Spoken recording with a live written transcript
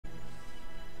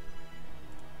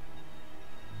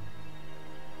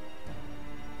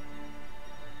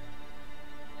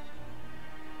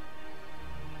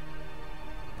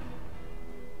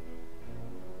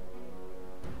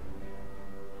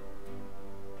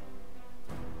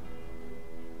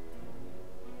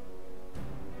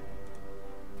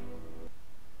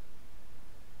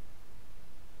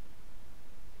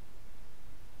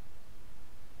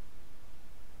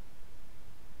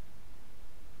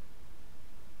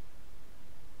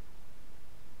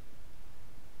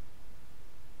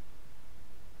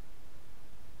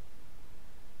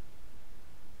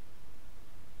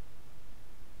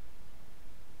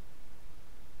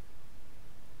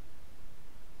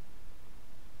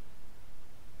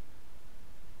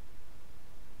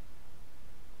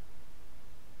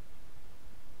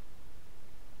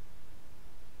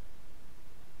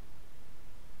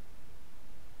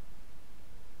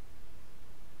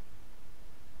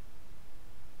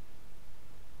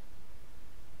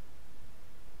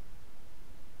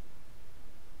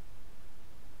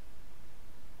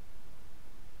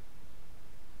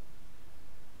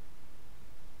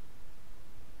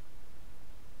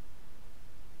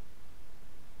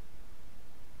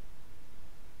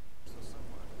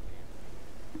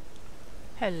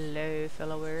Hello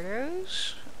fellow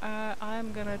weirdos.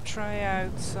 I'm gonna try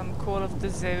out some Call of the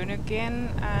Zone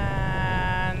again,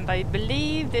 and I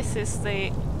believe this is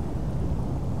the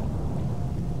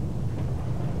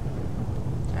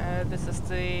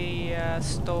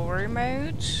story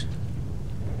mode.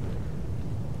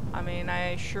 I mean,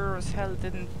 I sure as hell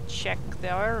didn't check the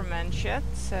environment yet,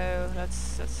 so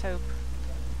let's hope.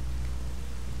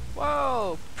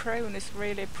 Whoa, prone is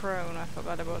really prone. I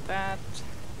forgot about that.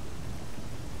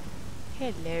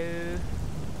 Hello.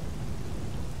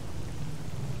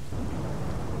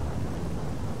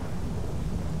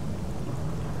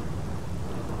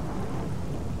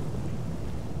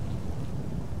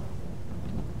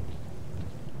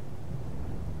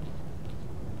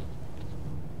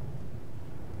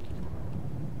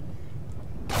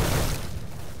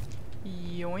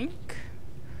 Yoink.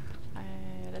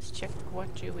 Let's check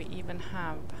what do we even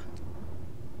have.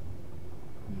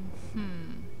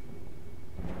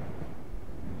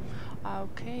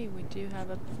 Okay, we do have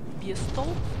a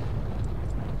pistol.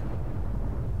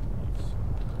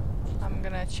 I'm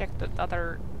gonna check that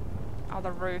other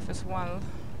roof as well.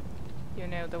 You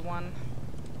know, the one.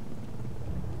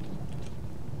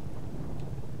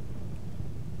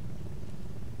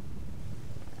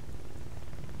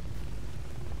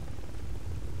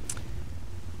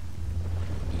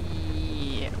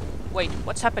 Yeah. Wait,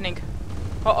 what's happening?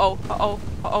 Uh-oh, uh-oh,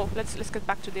 uh-oh. Let's get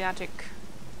back to the attic.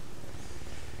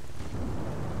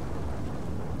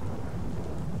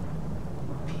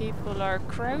 People are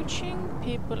crouching,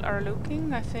 people are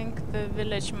looking. I think the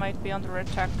village might be under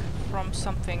attack from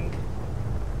something.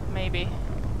 Maybe.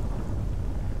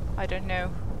 I don't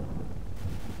know.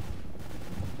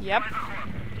 Yep.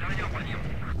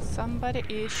 Somebody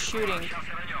is shooting.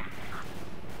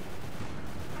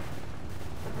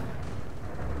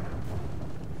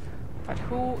 But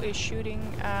who is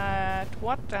shooting at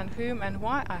what and whom and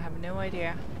why? I have no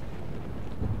idea.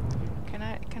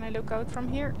 Can I look out from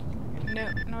here?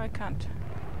 No, I can't.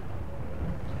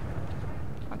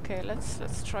 Okay,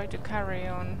 let's try to carry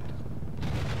on.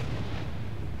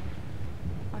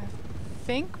 I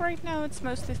think right now it's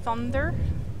mostly thunder.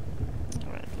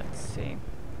 Alright, let's see.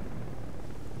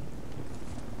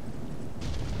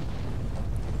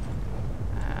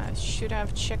 I should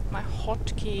have checked my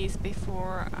hotkeys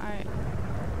before I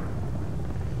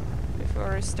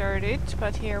started,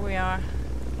 but here we are.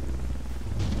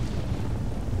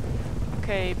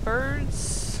 Okay,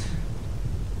 birds.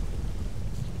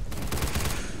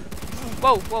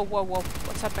 Whoa, whoa, whoa, whoa.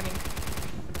 What's happening?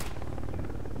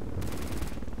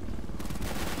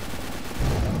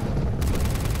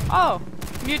 Oh,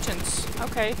 mutants.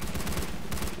 Okay.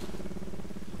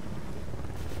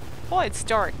 Oh, it's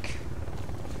dark.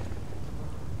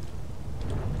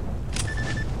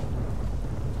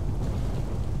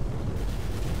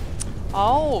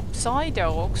 Oh,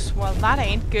 Psy-dogs. Well, that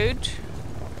ain't good.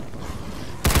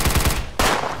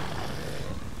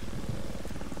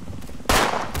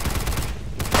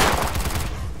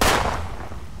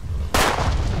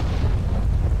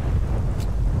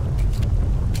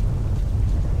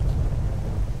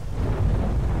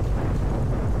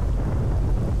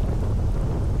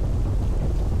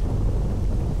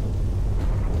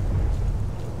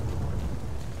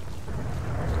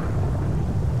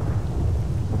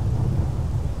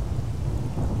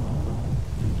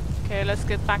 Okay, let's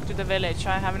get back to the village.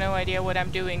 I have no idea what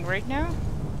I'm doing right now.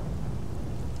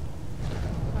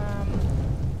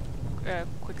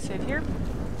 Quick save here.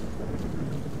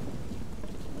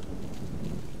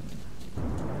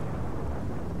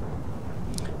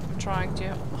 I'm trying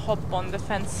to hop on the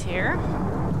fence here.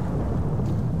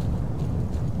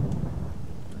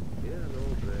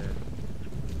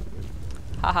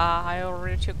 Haha, I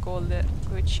already took all the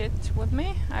good shit with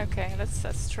me. Okay,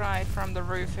 let's try from the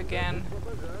roof again.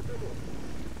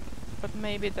 But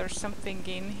maybe there's something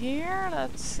in here.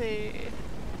 Let's see.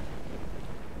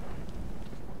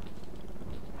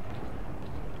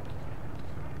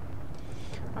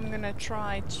 I'm gonna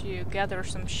try to gather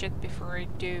some shit before I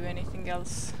do anything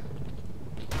else.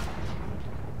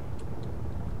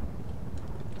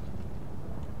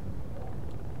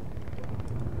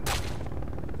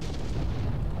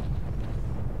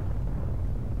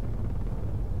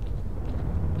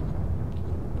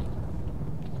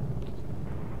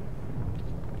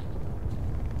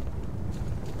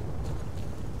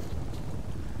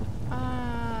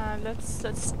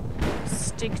 Let's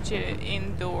stick to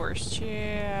indoors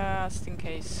just in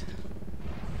case.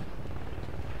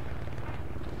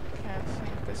 Okay, I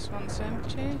think this one's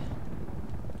empty.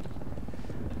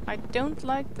 I don't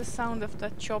like the sound of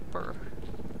that chopper.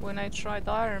 When I tried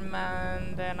Iron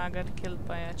Man, then I got killed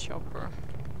by a chopper.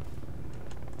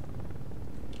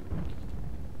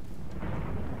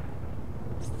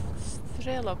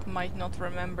 Strelok might not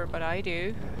remember, but I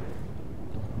do.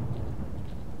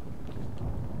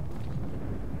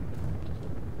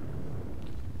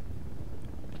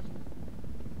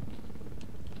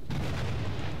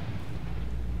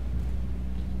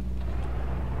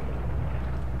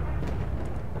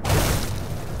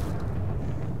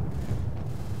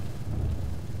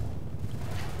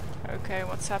 Okay,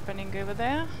 what's happening over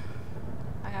there?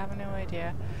 I have no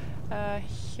idea.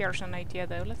 Here's an idea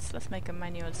though. Let's make a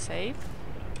manual save.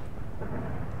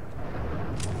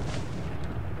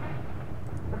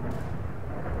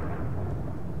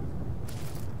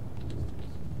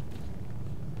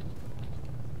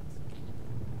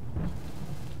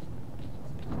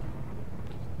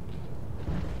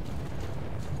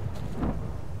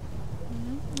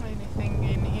 Anything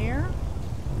in here?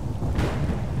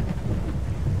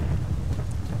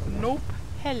 Nope.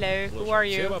 Hello, who are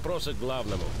you? Все вопросы к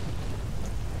главному.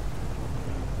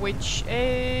 Which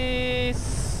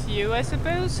is you, I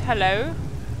suppose. Hello.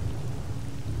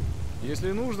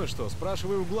 Если нужно что,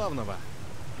 спрашивай у главного.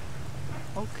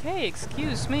 Okay,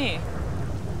 excuse me.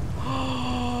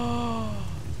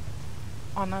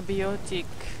 Antibiotic.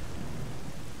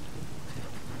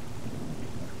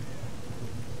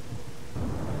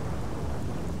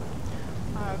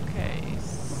 Okay,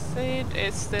 Sid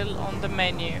is still on the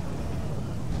menu.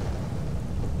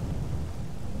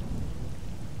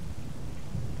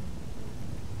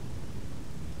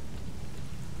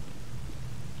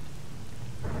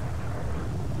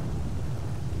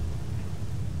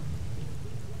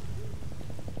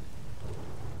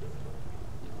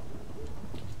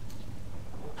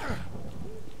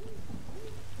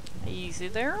 Easy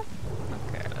there.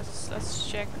 Okay, let's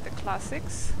check the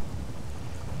classics.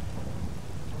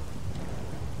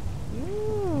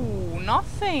 Ooh,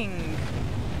 nothing.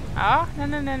 Ah, no.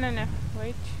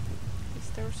 Wait, is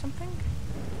there something?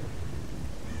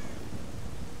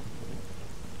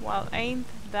 Well, ain't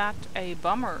that a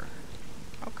bummer?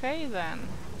 Okay then.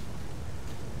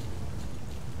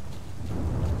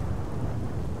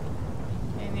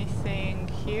 Anything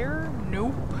here?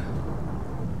 Nope.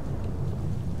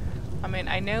 I mean,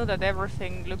 I know that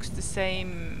everything looks the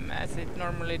same as it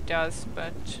normally does,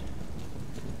 but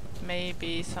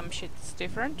maybe some shit's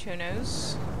different, who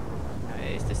knows?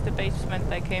 Is this the basement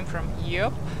I came from?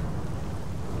 Yup.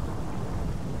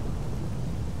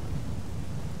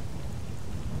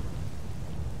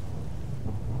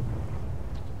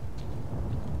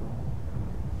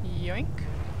 Yoink.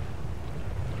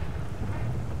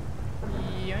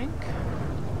 Yoink.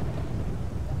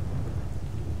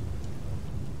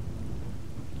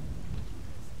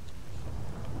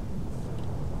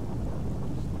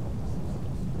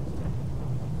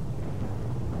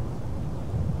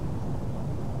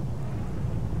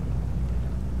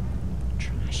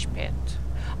 Trash pit.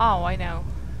 Oh, I know.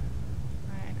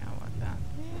 I know what that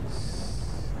is.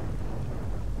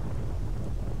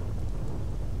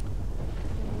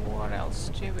 What else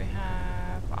do we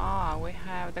have? Ah, we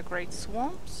have the Great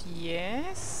Swamps.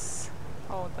 Yes.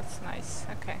 Oh, that's nice.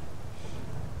 Okay.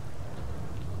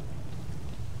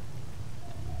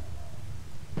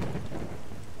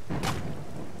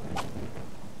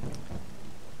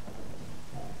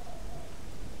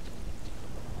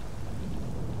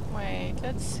 Wait,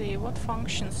 let's see. What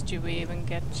functions do we even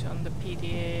get on the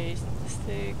PDA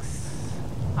statistics?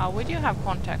 Ah, we do have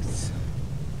contacts.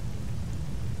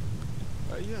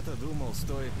 А я-то думал,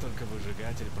 стоит только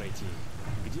выжигатель пройти.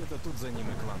 Где-то тут за ним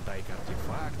и клондайк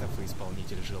артефактов, и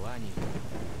исполнитель желаний.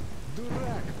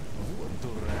 Дурак! Вот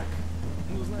дурак!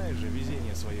 Ну знаешь же,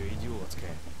 везение свое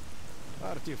идиотское.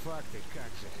 Артефакты,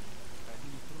 как же!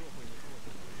 Одни тропы не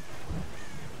ходят.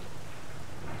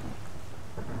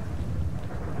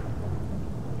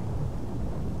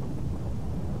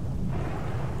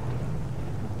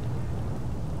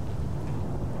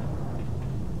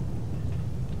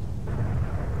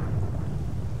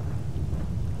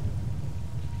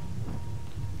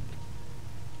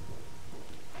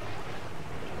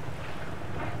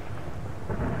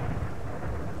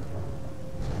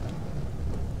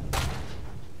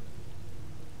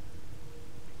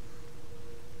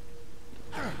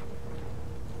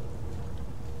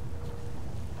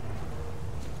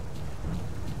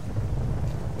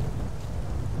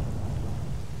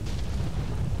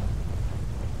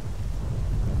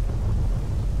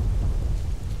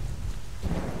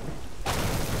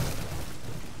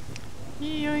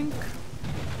 Yoink.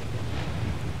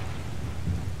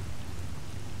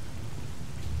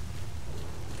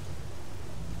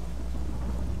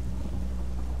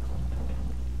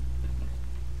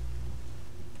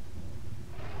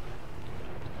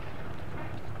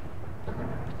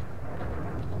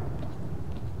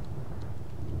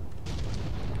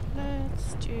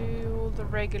 the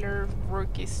regular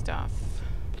rookie stuff.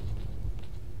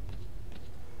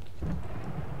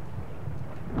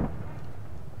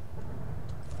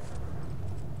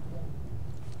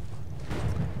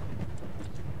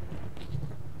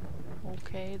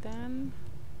 Okay then.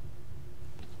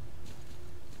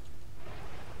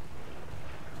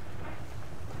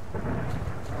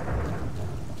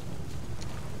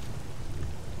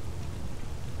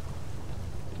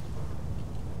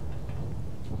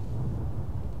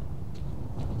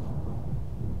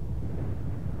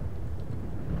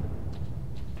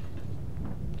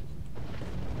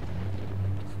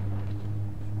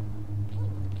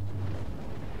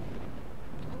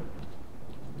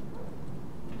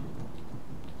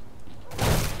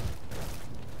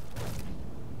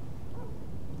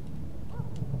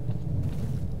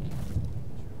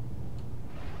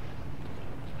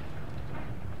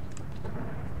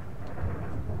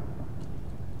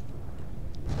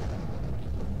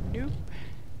 Nope.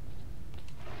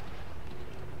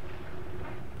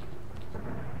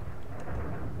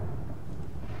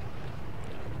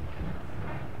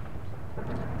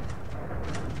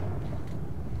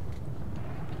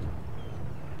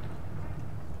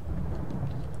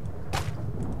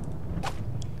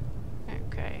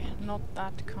 Okay, not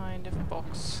that kind of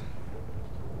box.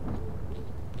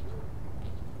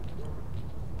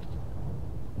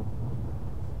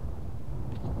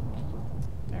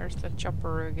 There's the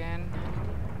chopper again.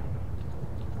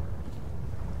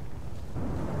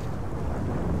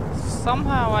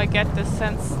 Somehow I get the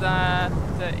sense that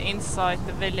inside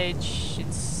the village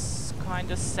it's kind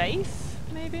of safe,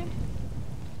 maybe?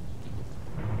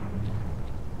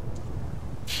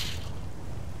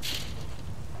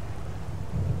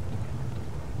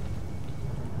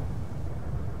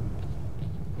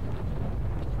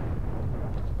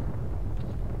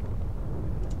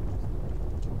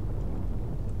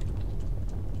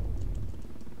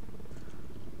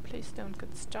 Please don't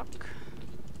get stuck.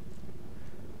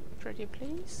 Pretty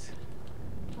please.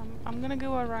 I'm gonna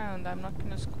go around, I'm not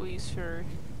gonna squeeze through.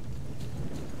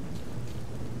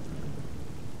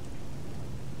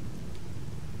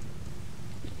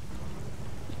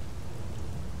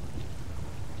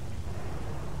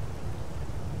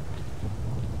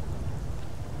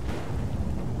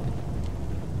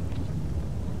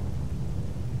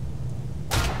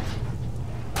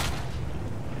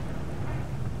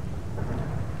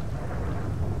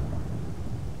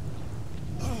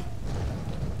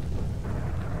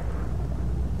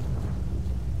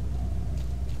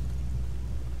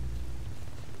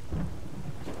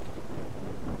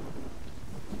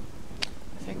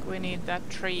 We need that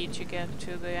tree to get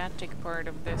to the attic part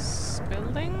of this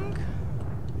building.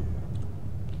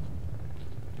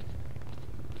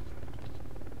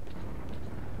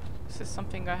 This is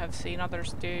something I have seen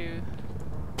others do.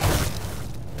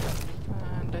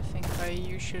 And I think I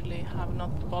usually have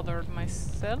not bothered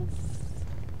myself.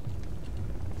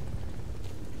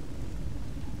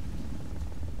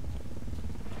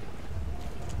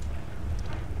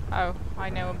 Oh, I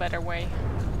know a better way.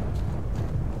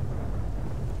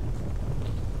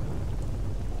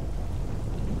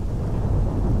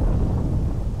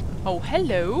 Oh,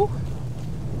 hello!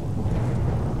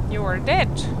 You are dead.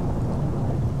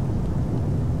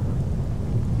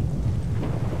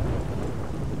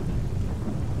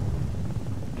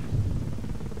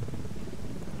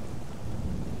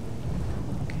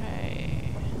 Okay.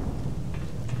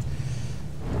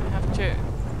 I have to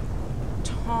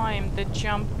time the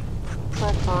jump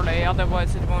properly,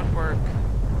 otherwise it won't work.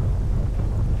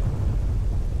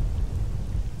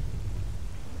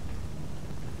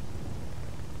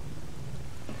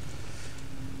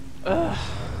 Ugh.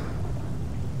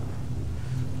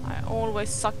 I always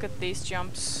suck at these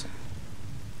jumps.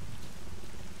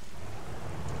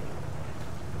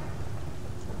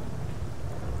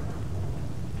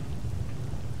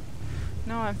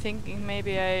 No, I'm thinking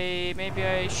maybe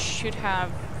I should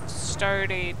have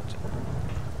started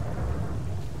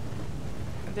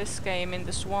this game in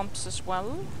the swamps as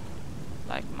well,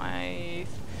 like my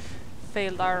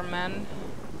failed Iron Man.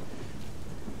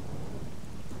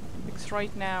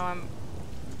 Right now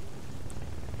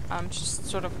I'm just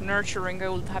sort of nurturing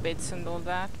old habits and all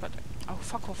that, but oh,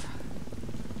 fuck off.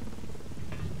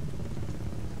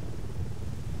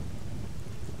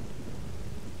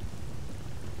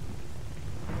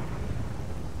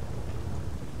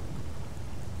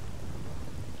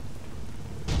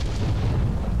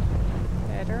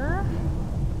 Better.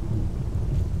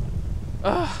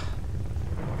 Ugh.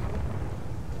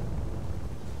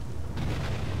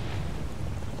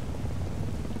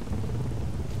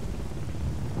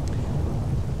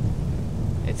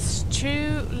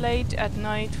 Too late at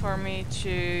night for me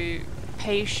to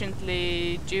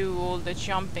patiently do all the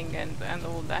jumping and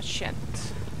all that shit.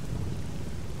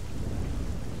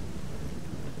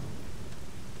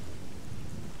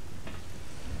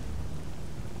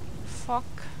 Fuck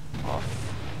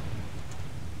off.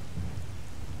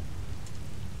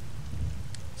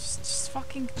 Just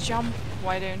fucking jump,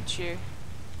 why don't you?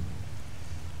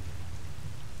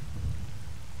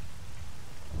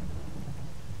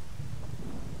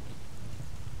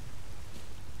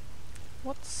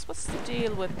 What's the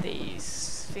deal with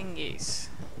these thingies?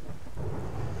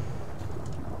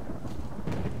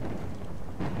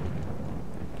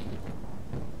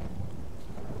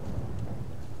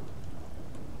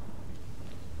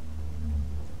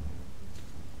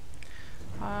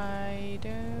 I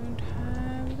don't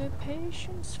have the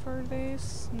patience for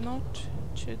this, not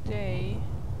today.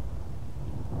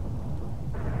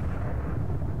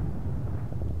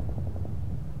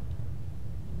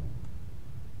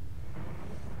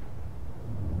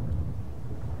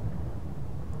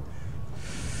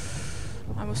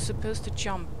 I was supposed to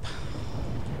jump.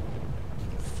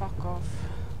 Fuck off.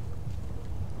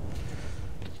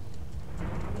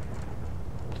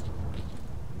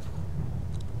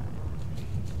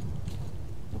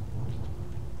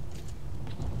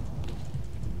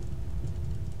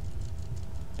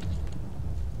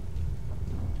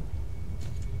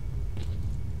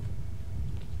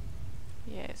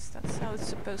 Yes, that's how it's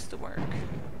supposed to work.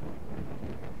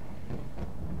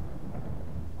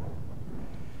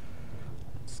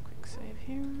 Let's quick save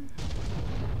here.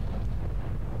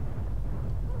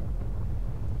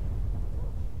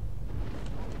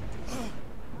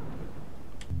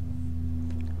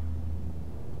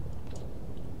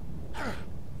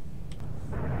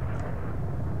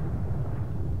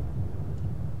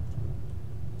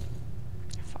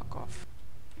 Fuck off.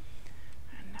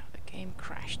 And now the game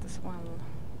crashed as well.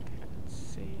 Okay, let's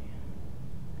see.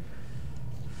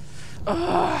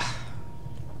 Ugh.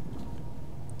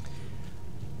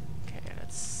 Okay,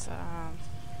 let's. I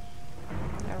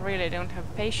really don't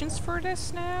have patience for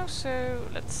this now, so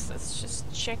let's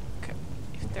just check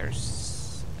if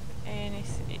there's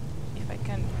anything. If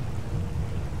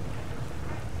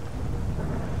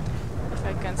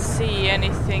I can see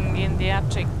anything in the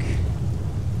attic.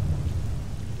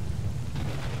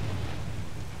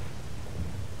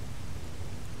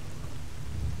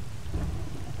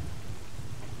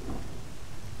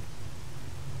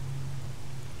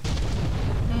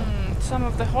 Some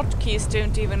of the hotkeys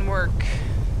don't even work.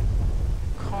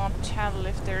 Can't tell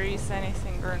if there is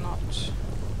anything or not.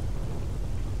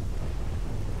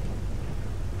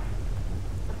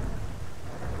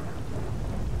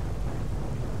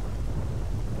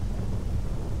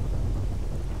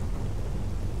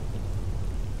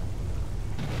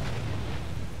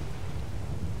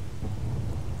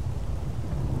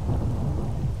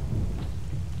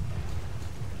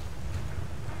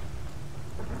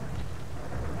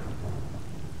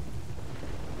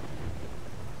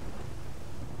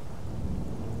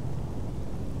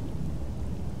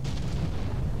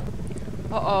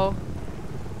 Uh-oh.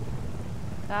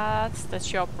 That's the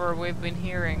chopper we've been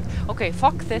hearing. Okay,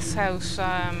 fuck this house.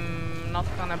 I'm not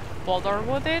gonna bother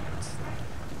with it.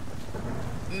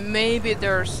 Maybe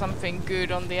there's something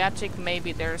good on the attic,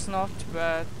 maybe there's not,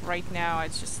 but right now I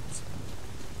just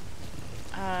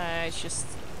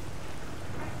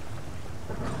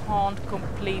can't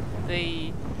complete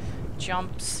the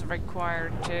jumps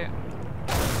required to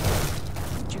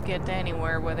get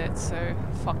anywhere with it, so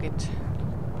fuck it.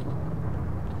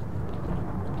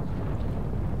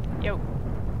 Yo.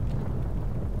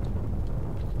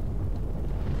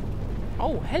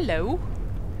 Oh, hello.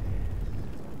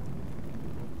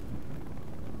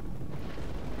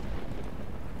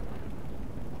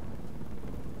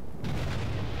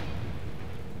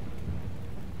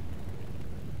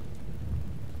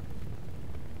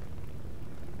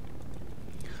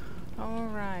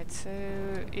 Alright, so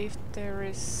if there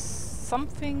is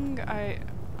something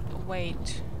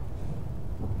wait.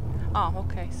 Ah,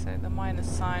 okay, so the minus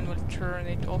sign will turn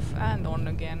it off and on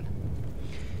again.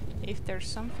 If there's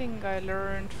something I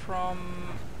learned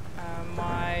from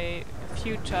my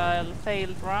futile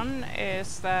failed run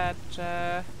is that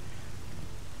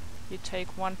you take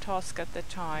one task at a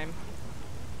time.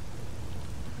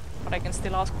 But I can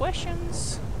still ask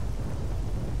questions.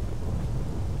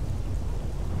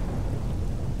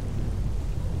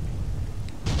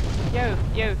 Yo,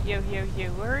 yo, yo, yo, yo,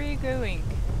 where are you going?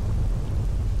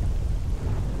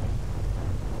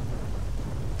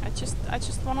 I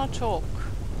just wanna talk.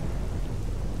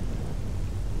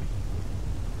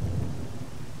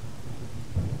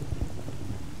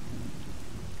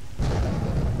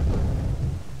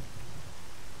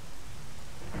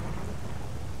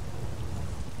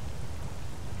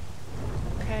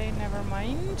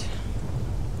 mind.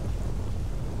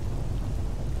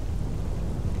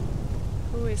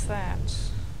 Who is that?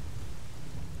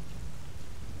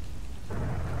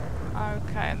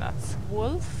 Okay, that's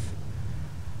Wolf.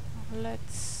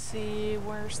 Let's see,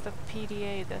 where's the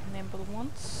PDA that Nimble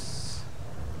wants?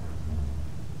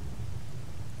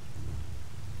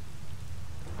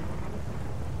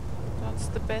 That's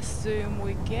the best zoom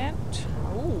we get.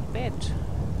 Oh, bed.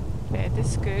 Bed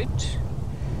is good.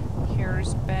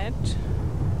 Here's bed.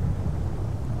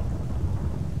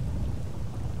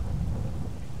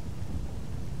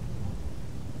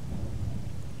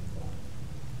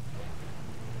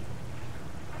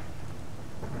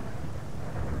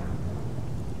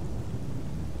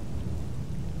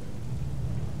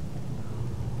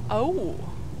 Oh!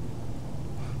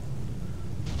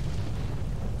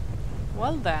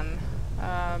 Well then,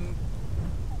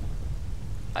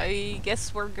 I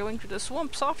guess we're going to the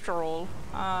swamps after all.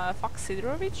 Fuck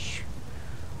Sidorovich.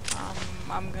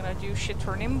 I'm gonna do shit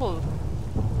for Nimble.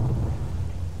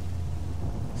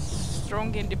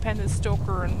 Strong independent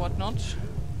stalker and whatnot.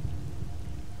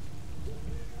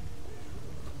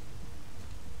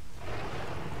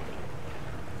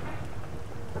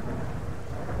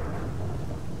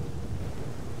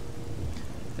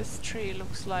 This tree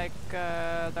looks like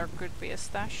there could be a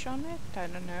stash on it, I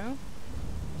don't know.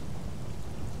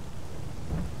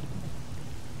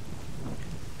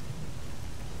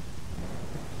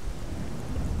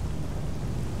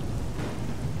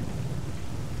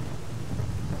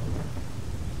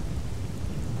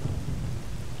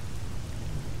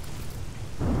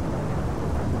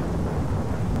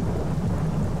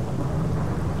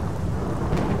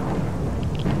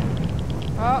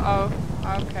 Uh-oh.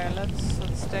 Okay,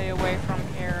 let's stay away from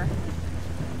here.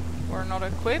 We're not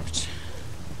equipped.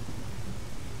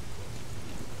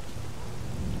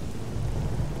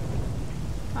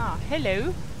 Ah,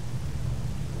 hello.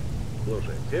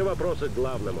 Слушай, все вопросы к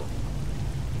главному.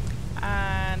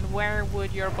 And where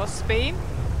would your boss be?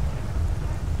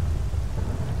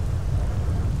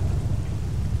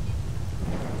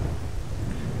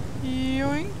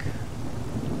 Yoink.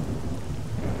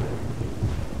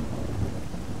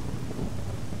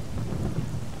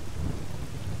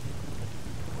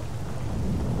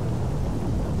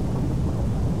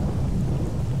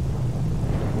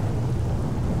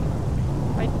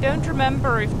 I don't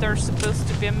remember if there's supposed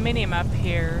to be a minimap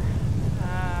here.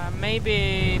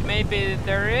 Maybe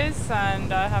there is,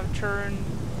 and I have turned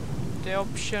the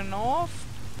option off,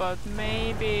 but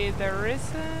maybe there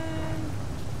isn't,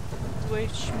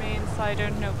 which means I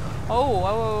don't know.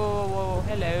 Oh,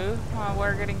 hello.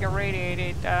 We're getting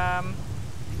irradiated.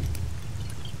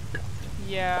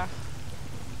 Yeah.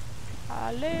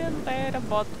 A little bit of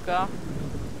vodka.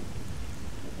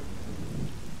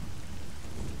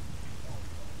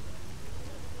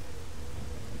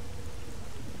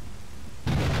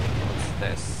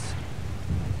 This.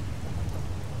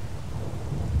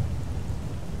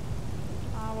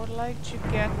 I would like to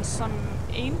get some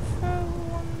info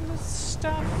on this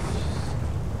stuff,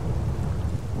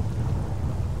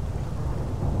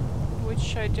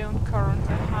 which I don't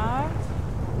currently have.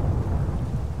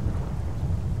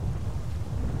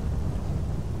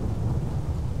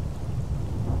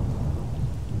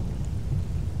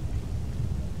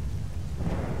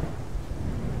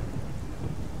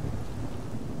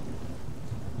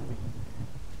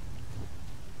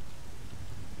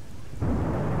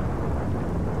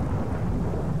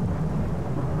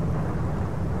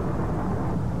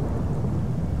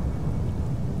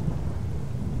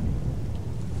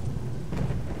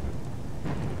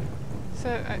 So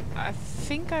I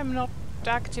think I'm not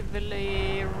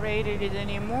actively radiated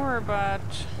anymore, but...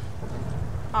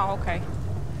 Oh, okay.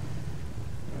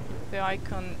 The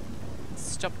icon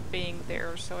stopped being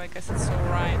there, so I guess it's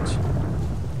alright.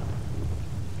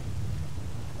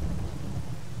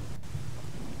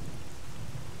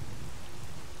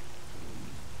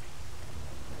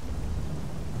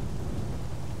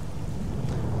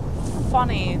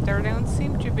 Funny, there don't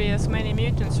seem to be as many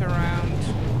mutants around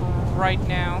right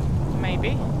now.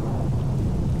 Maybe.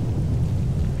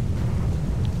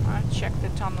 I'll check the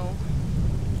tunnel.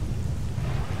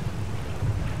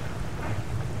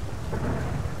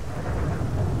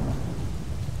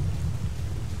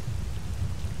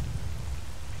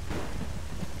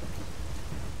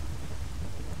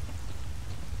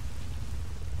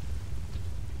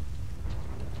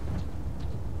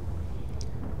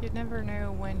 You never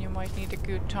know when you might need a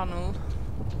good tunnel.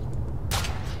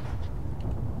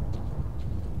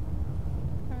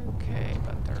 Okay,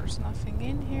 but there's nothing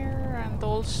in here, and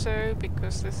also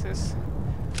because this is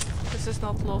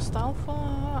not Lost Alpha,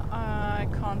 I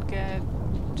can't get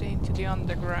into the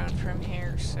underground from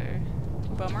here, so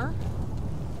bummer.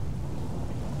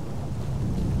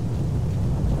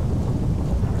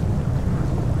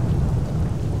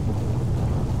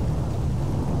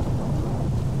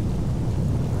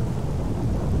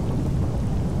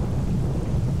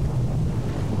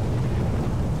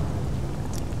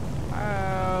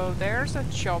 Oh, there's a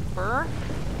chopper.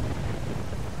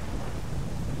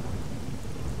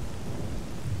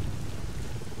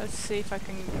 Let's see if I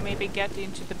can maybe get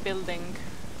into the building.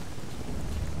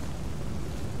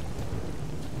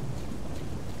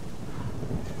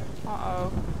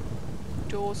 Uh-oh.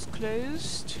 Doors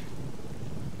closed.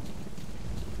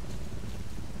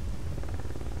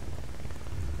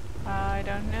 I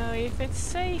don't know if it's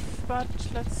safe, but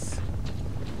let's...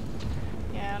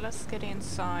 Yeah, let's get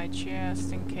inside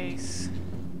just in case.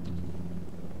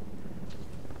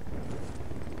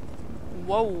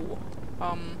 Whoa!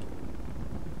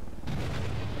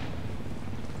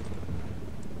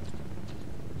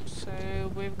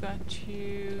 So we've got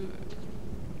two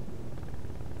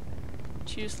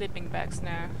sleeping bags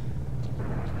now.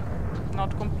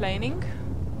 Not complaining.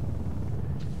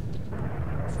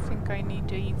 I think I need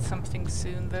to eat something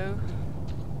soon though.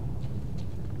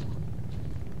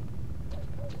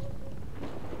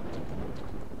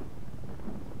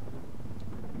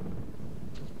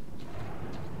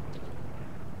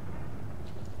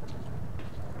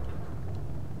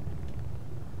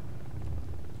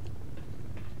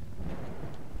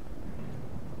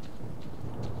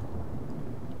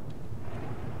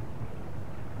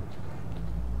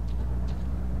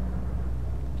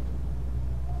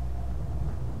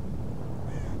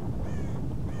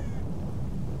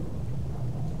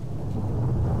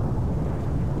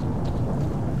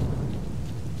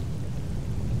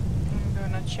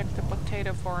 Check the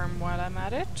potato farm while I'm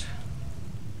at it.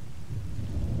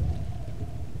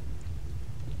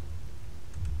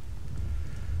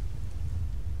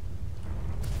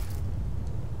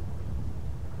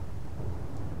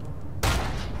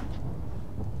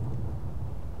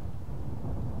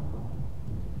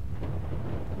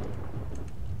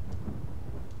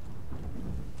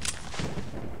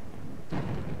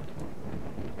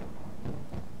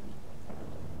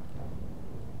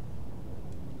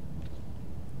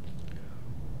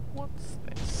 What's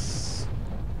this?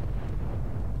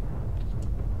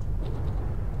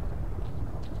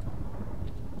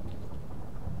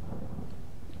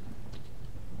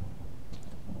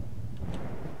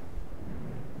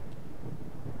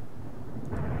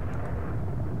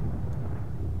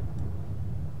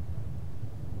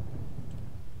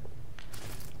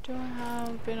 Do I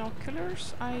have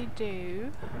binoculars? I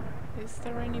do. Is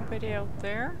there anybody out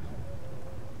there?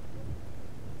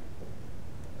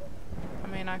 I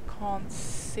mean, I can't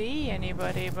see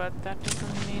anybody, but that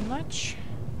doesn't mean much.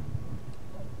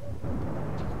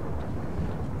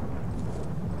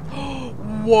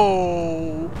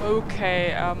 Whoa!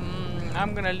 Okay,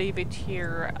 I'm gonna leave it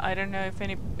here. I don't know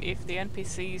if the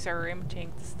NPCs are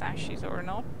emptying the stashes or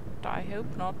not. I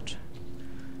hope not.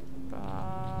 But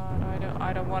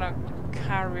I don't wanna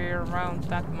carry around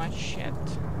that much shit.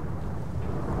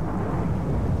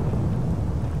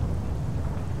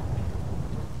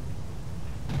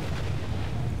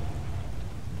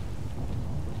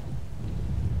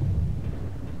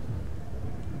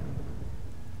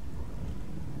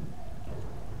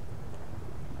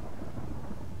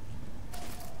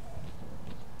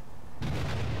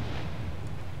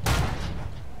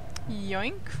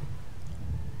 Yoink.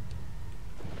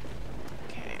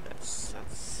 Okay, let's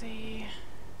see.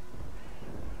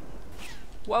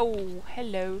 Whoa,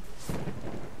 hello.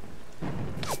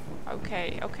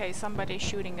 Okay, somebody's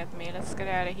shooting at me. Let's get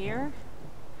out of here.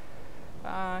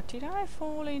 Did I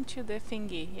fall into the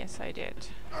thingy? Yes, I did.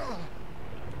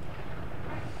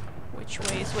 Which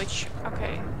way is which?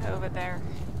 Okay, over there.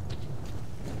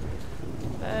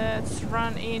 Let's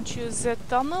run into the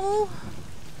tunnel.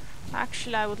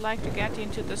 Actually, I would like to get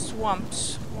into the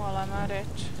swamps while I'm at it.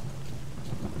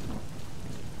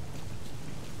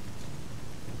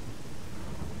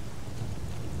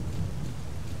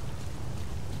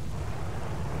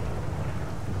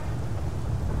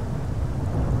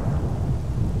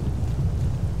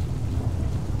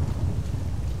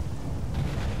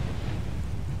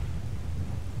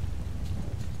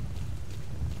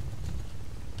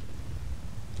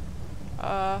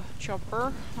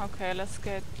 Chopper. Okay, let's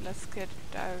get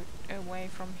out away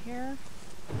from here.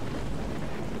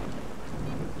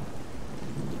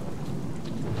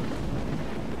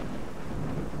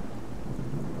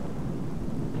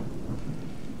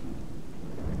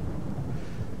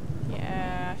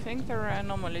 Yeah, I think there are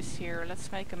anomalies here.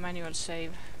 Let's make a manual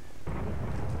save.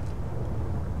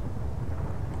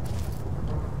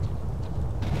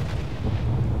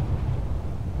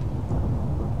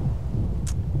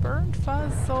 Don't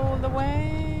fuzz all the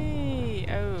way!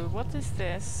 Oh, what is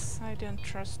this? I don't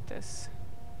trust this.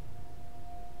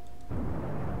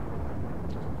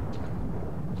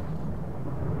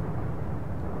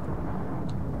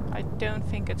 I don't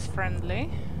think it's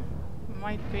friendly.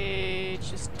 Might be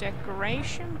just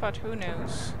decoration, but who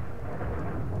knows?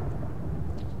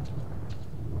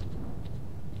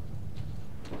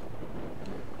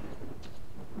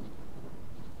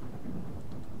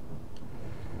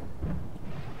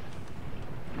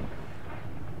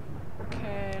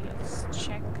 Okay, let's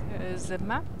check the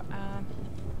map.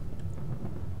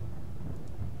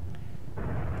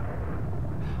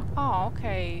 Oh,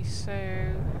 okay,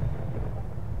 so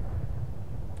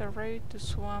the road to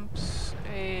swamps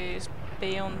is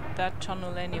beyond that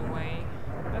tunnel anyway.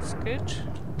 That's good.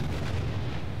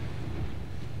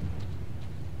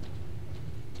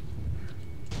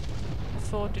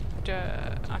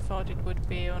 I thought it would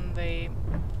be on the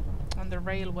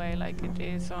railway like it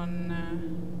is on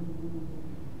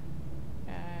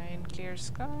in Clear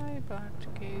Sky,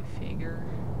 but go figure.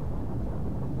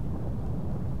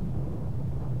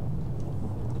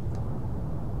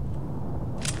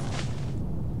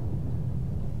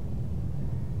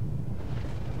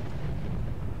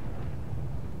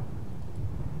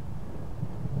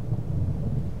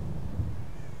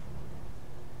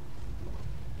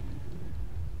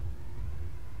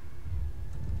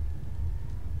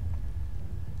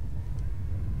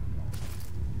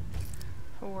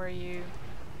 Who are you?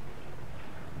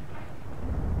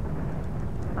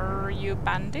 Are you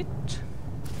bandit?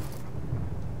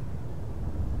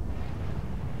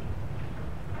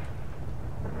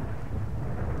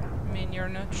 I mean, you're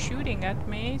not shooting at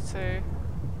me, so...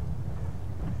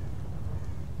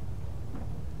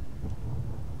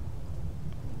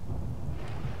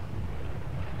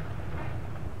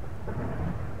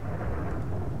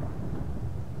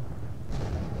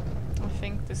 I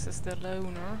think this is the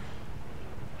loner.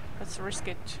 Let's risk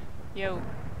it. Yo,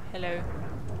 hello.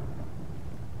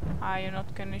 Are you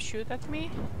not gonna shoot at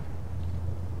me?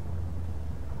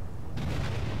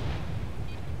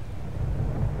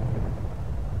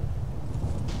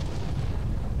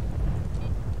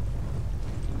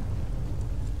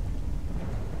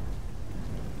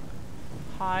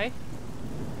 Hi.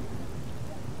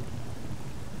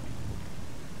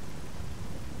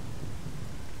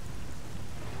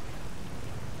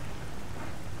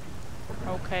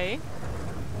 Okay.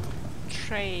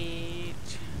 Trade.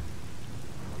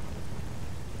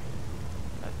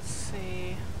 Let's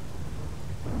see.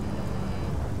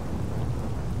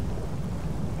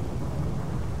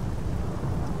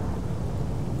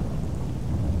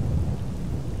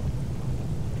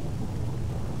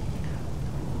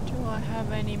 Do I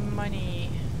have any money?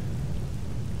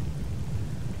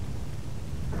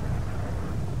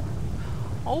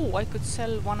 Oh, I could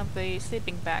sell one of the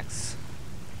sleeping bags.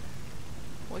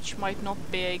 Which might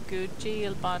not be a good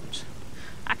deal, but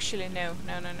actually no.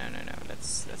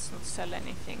 Let's not sell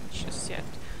anything just yet.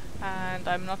 And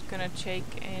I'm not gonna take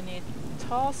any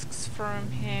tasks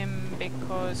from him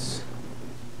because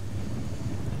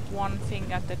one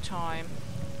thing at a time.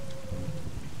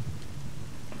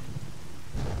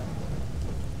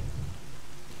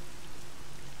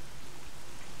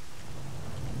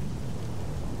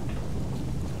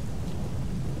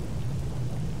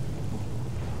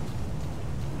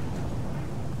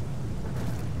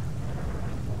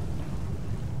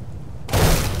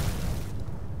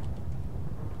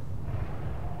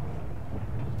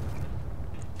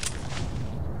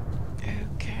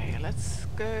 Let's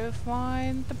go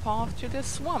find the path to the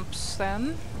swamps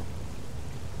then.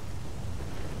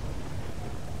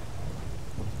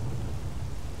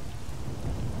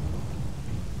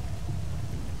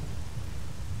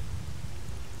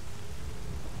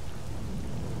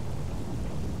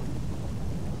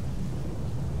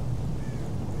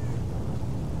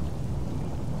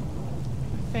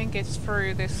 I think it's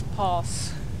through this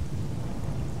pass.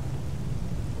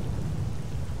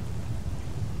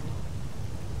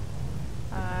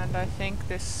 And I think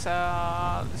this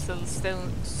little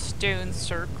stone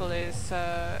circle is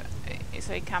a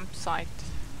campsite.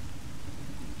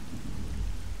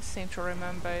 I seem to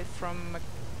remember it from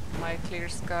my Clear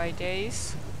Sky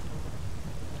days.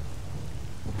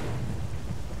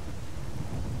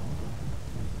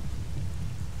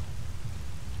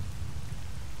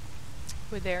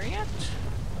 We there yet?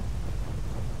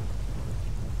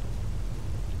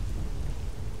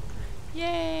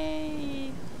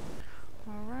 Yay!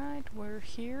 Alright, we're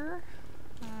here,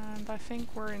 and I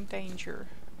think we're in danger.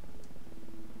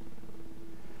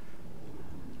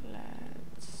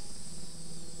 Let's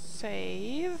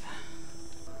save.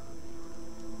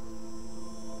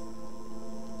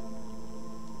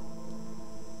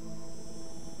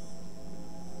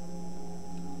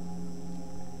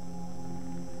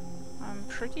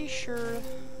 pretty sure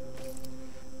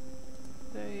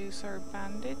those are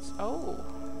bandits. Oh,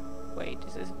 wait,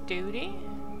 is this duty?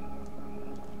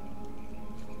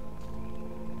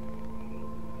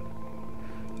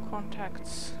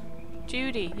 Contacts.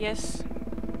 Duty, yes.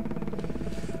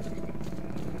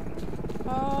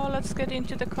 Oh, let's get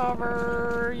into the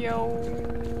cover,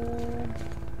 yo.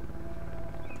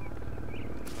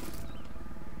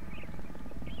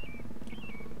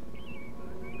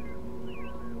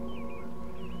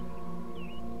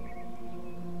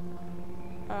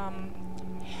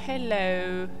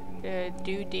 Hello,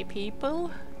 duty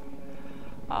people.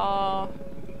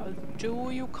 Do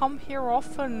you come here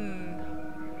often?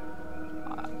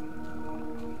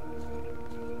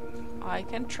 I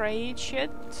can trade shit.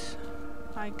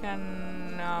 I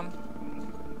can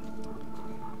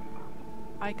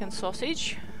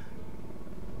sausage.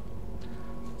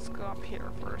 Let's go up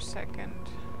here for a second.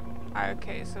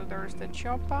 Okay, so there's the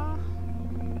chopper.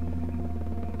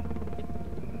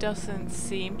 It doesn't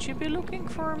seem to be looking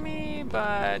for me,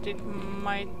 but it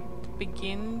might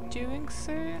begin doing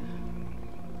so.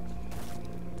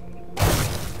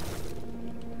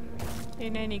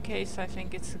 In any case, I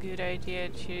think it's a good idea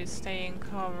to stay in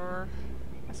cover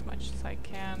as much as I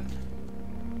can.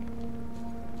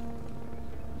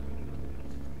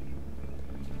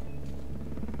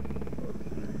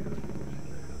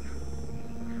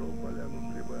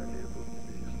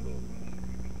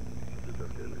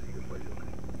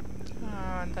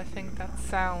 And I think that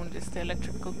sound is the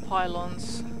electrical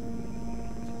pylons.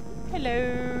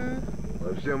 Hello.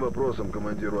 По всем вопросам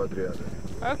командиру отряда.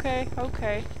 Okay,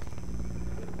 okay.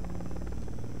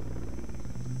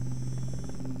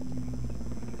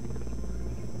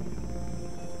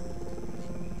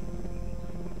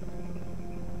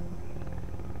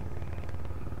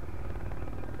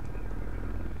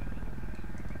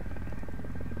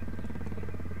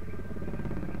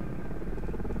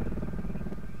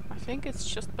 I think it's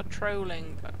just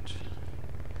patrolling, but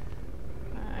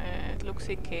it looks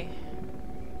icky.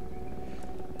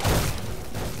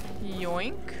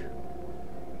 Yoink.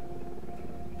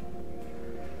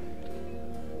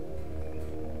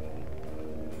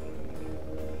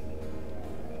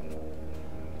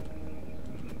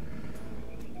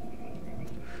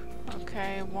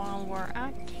 Okay, while we're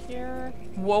at here...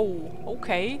 Whoa,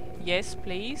 okay, yes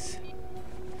please.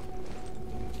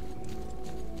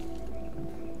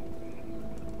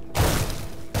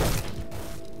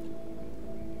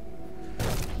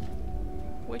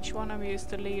 Which one of you is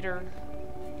the leader?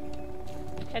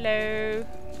 Hello.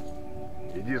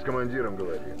 Иди с командиром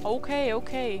говори. Okay,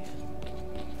 okay.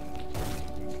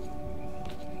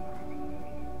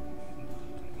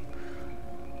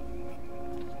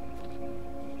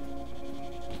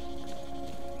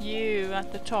 You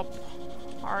at the top.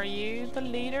 Are you the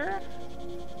leader?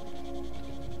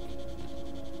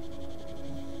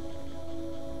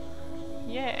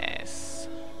 Yes.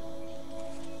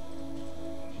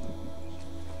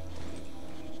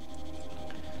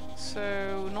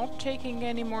 So, not taking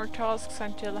any more tasks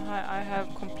until I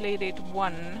have completed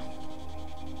one.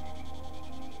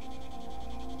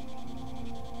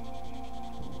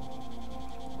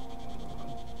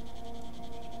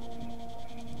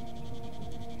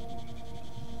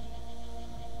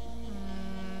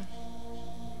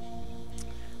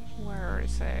 Where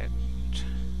is it?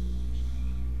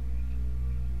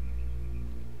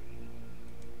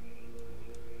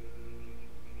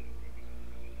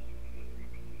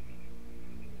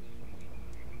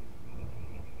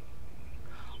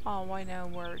 Oh, I know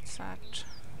where it's at.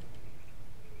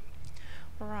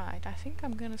 Right, I think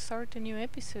I'm gonna start a new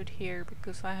episode here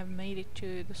because I have made it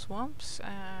to the swamps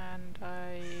and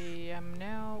I am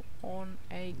now on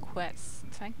a quest.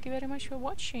 Thank you very much for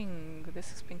watching.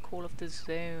 This has been Call of the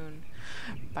Zone.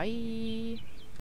 Bye!